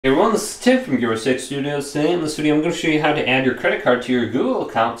Hey everyone, this is Tim from Euro 6 Studios. Today in this video I'm going to show you how to add your credit card to your Google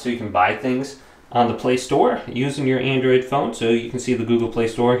account so you can buy things on the Play Store using your Android phone. So you can see the Google Play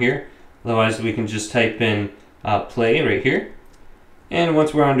Store here. Otherwise we can just type in Play right here. And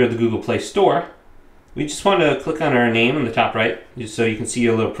once we're under the Google Play Store, we just want to click on our name in the top right just so you can see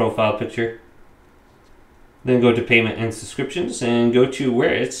your little profile picture. Then go to Payment and Subscriptions and go to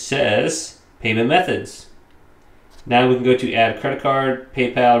where it says Payment Methods. Now we can go to add credit card,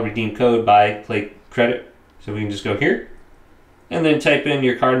 PayPal, redeem code, buy, play credit. So we can just go here and then type in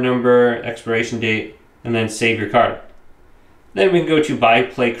your card number, expiration date, and then save your card. Then we can go to buy,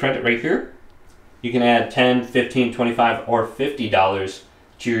 play credit right here. You can add $10, $15, $25, or $50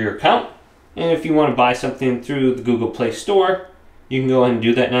 to your account. And if you want to buy something through the Google Play Store, you can go ahead and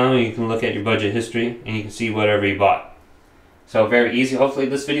do that now. You can look at your budget history and you can see whatever you bought. So very easy. Hopefully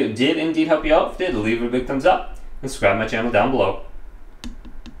this video did indeed help you out. If it did, leave it a big thumbs up and subscribe to my channel down below.